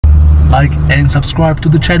like and subscribe to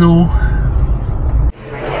the channel.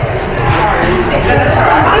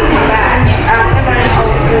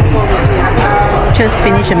 Just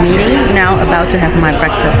finished a meeting, now about to have my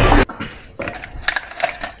breakfast.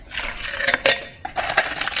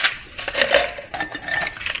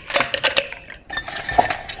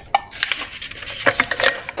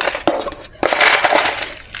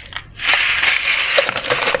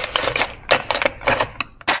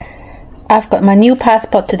 I've got my new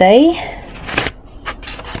passport today.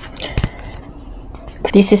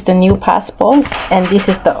 This is the new passport and this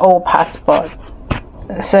is the old passport.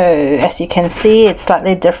 So as you can see, it's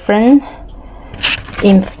slightly different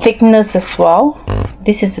in thickness as well.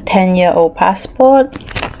 This is a 10-year-old passport.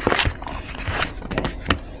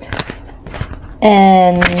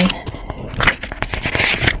 And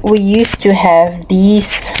we used to have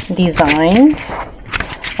these designs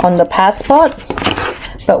on the passport.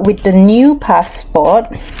 But with the new passport,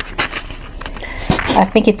 I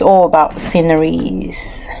think it's all about sceneries.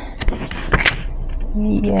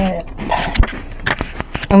 Yeah.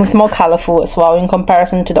 And it's more colorful as well in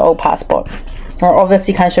comparison to the old passport. I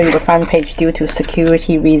obviously can't show you the front page due to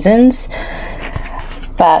security reasons.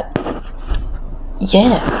 But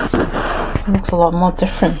yeah, it looks a lot more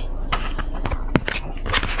different.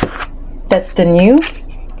 That's the new.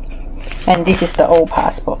 And this is the old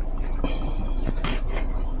passport.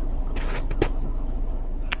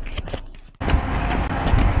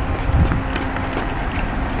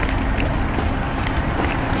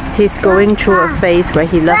 He's going through a phase where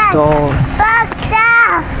he loves dolls.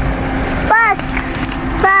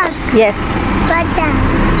 Yes.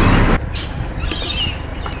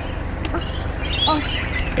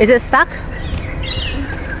 Is it stuck?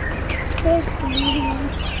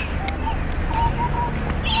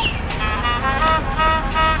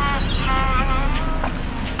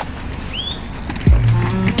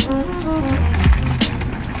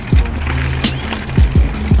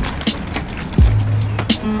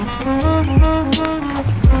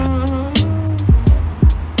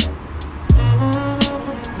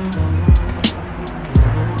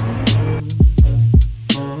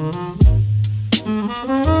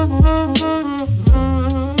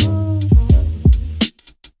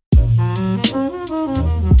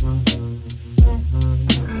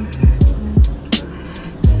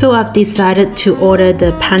 So I've decided to order the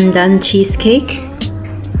pandan cheesecake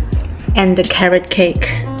and the carrot cake.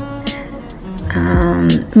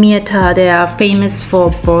 Mietta, they are famous for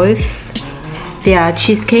both their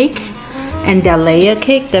cheesecake and their layer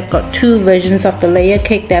cake. They've got two versions of the layer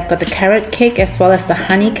cake. They've got the carrot cake as well as the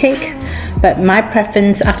honey cake. But my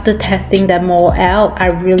preference after testing them all out, I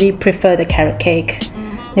really prefer the carrot cake.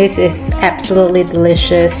 This is absolutely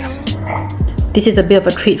delicious. This is a bit of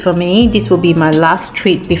a treat for me. This will be my last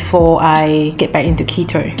treat before I get back into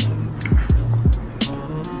keto.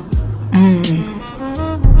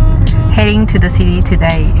 Heading to the city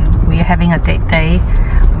today. We are having a date day.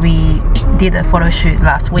 We did a photo shoot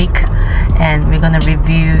last week and we're gonna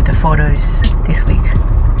review the photos this week.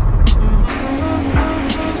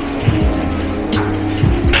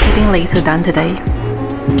 Getting laser done today.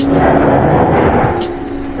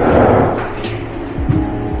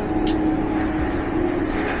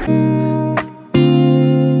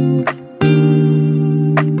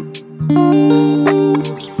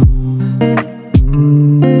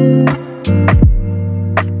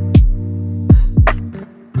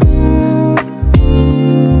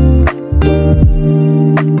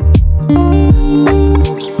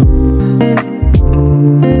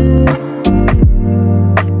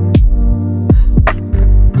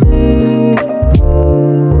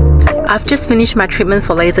 I've just finished my treatment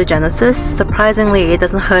for laser genesis. Surprisingly, it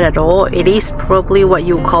doesn't hurt at all. It is probably what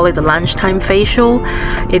you call it the lunchtime facial.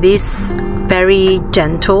 It is very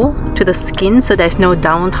gentle to the skin, so there's no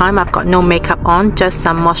downtime. I've got no makeup on, just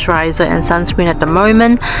some moisturizer and sunscreen at the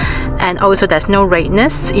moment. And also there's no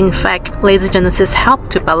redness. In fact, laser genesis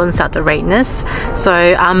helped to balance out the redness. So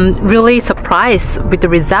I'm really surprised with the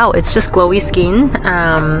result. It's just glowy skin.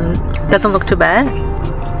 Doesn't look too bad.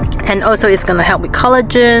 And also it's going to help with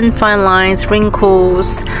collagen, fine lines,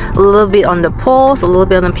 wrinkles, a little bit on the pores, a little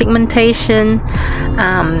bit on the pigmentation,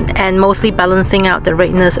 and mostly balancing out the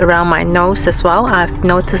redness around my nose as well. I've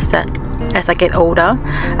noticed that as I get older,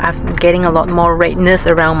 I'm getting a lot more redness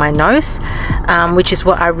around my nose, which is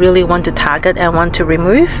what I really want to target and want to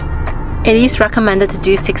remove. It is recommended to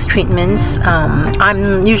do 6 treatments.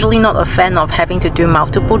 I'm usually not a fan of having to do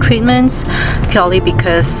multiple treatments, purely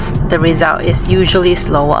because the result is usually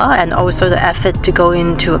slower, and also the effort to go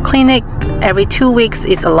into a clinic every 2 weeks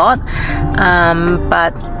is a lot.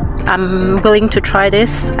 But I'm willing to try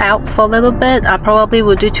this out for a little bit. I probably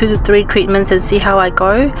will do 2 to 3 treatments and see how I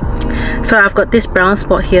go. So I've got this brown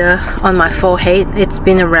spot here on my forehead. It's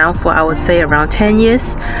been around for, I would say, around 10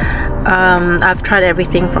 years. I've tried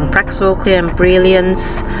everything from Fraxel, Clear and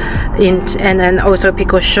Brilliance, and then also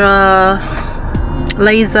Picocure,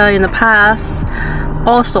 laser in the past,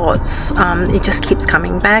 all sorts. It just keeps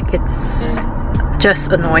coming back. It's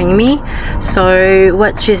just annoying me. So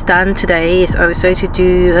what she's done today is also to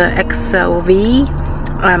do XLV,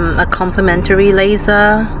 a complementary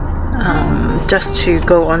laser, just to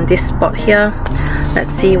go on this spot here.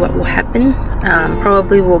 Let's see what will happen.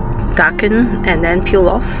 Probably will darken and then peel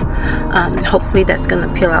off. Hopefully that's going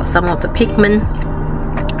to peel out some of the pigment,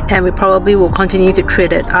 and we probably will continue to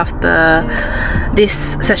treat it after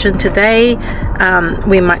this session today.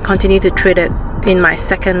 We might continue to treat it in my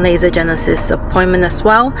second laser genesis appointment as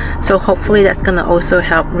well, so hopefully that's going to also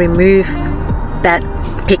help remove that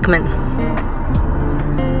pigment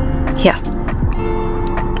here.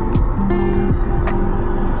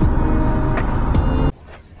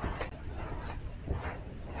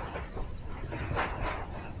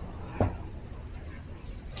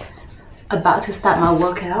 About to start my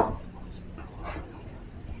workout.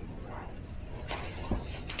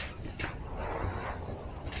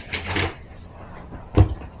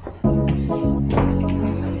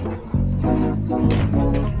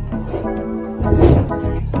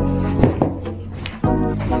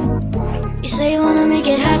 You say you wanna make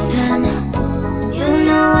it happen. You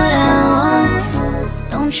know what I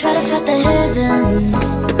want. Don't try to fight the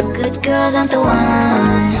heavens. Good girls aren't the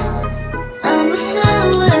one. I'm a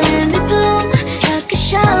flower in the bloom. I could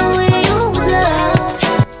shower you with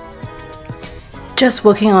love. Just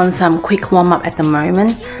working on some quick warm-up at the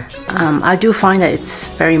moment. I do find that it's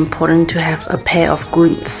very important to have a pair of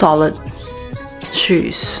good solid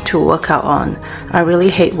shoes to work out on. I really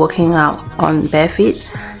hate working out on bare feet,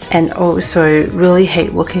 and also really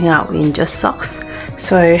hate working out in just socks.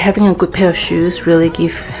 So having a good pair of shoes really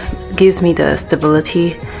gives me the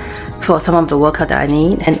stability for some of the workout that I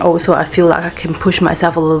need, and also I feel like I can push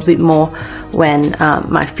myself a little bit more when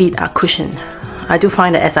my feet are cushioned. I do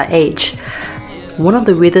find that as I age, one of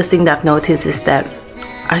the weirdest things that I've noticed is that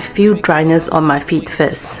I feel dryness on my feet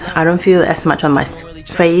first. I don't feel as much on my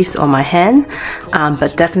face or my hand,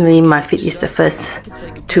 but definitely my feet is the first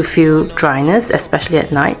to feel dryness, especially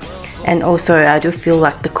at night. And also I do feel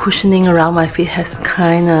like the cushioning around my feet has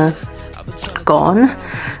kind of gone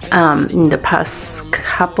in the past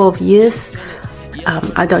couple of years.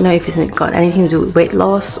 I don't know if it's got anything to do with weight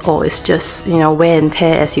loss, or it's just, you know, wear and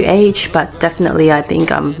tear as you age, but definitely I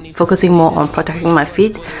think I'm focusing more on protecting my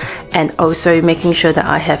feet and also making sure that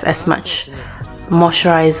I have as much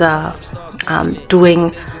moisturizer,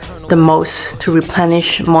 doing the most to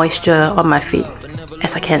replenish moisture on my feet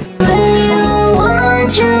as I can. I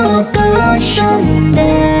want you to go someday.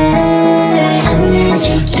 I'm gonna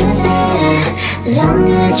take you there. I'm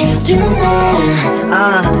gonna take you there.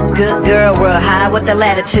 Good girl, real high with the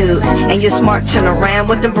latitudes, and you're smart, turn around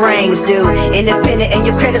what the brains do. Independent and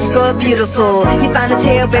your credit score beautiful. You fine as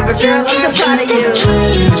hell, baby girl, I'm so proud of you.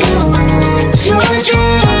 Your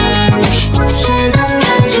dreams, say the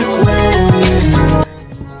magic word.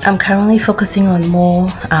 I'm currently focusing on more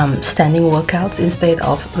standing workouts instead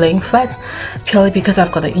of laying flat, purely because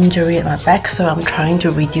I've got an injury at my back, so I'm trying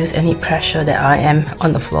to reduce any pressure that I am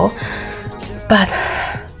on the floor. But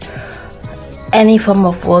any form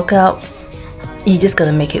of workout, you just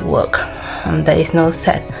gotta make it work. There is no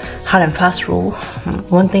set hard and fast rule.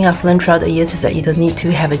 One thing I've learned throughout the years is that you don't need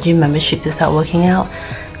to have a gym membership to start working out.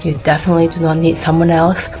 You definitely do not need someone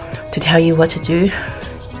else to tell you what to do.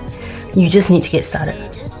 You just need to get started.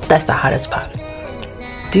 That's the hardest part.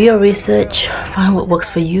 Do your research, find what works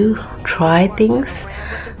for you, try things,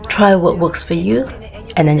 try what works for you,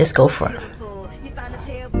 and then just go for it.